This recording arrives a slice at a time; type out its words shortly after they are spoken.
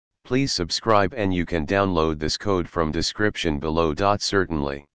Please subscribe and you can download this code from description below.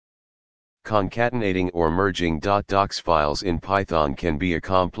 Certainly. Concatenating or merging .docx files in Python can be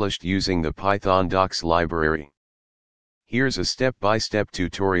accomplished using the python-docx library. Here's a step-by-step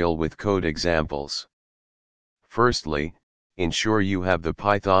tutorial with code examples. Firstly, ensure you have the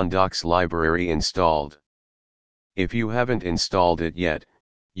python-docx library installed. If you haven't installed it yet,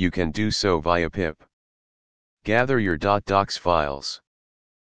 you can do so via pip. Gather your .docx files.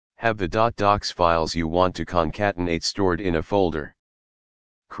 Have the .docx files you want to concatenate stored in a folder.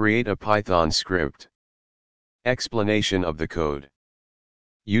 Create a Python script. Explanation of the code.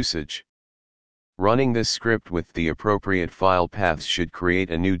 Usage. Running this script with the appropriate file paths should create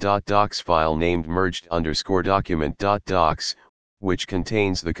a new .docx file named merged_document.docx, which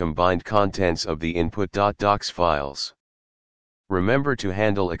contains the combined contents of the input .docx files. Remember to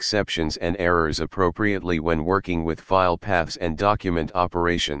handle exceptions and errors appropriately when working with file paths and document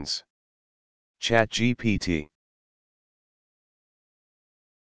operations. ChatGPT.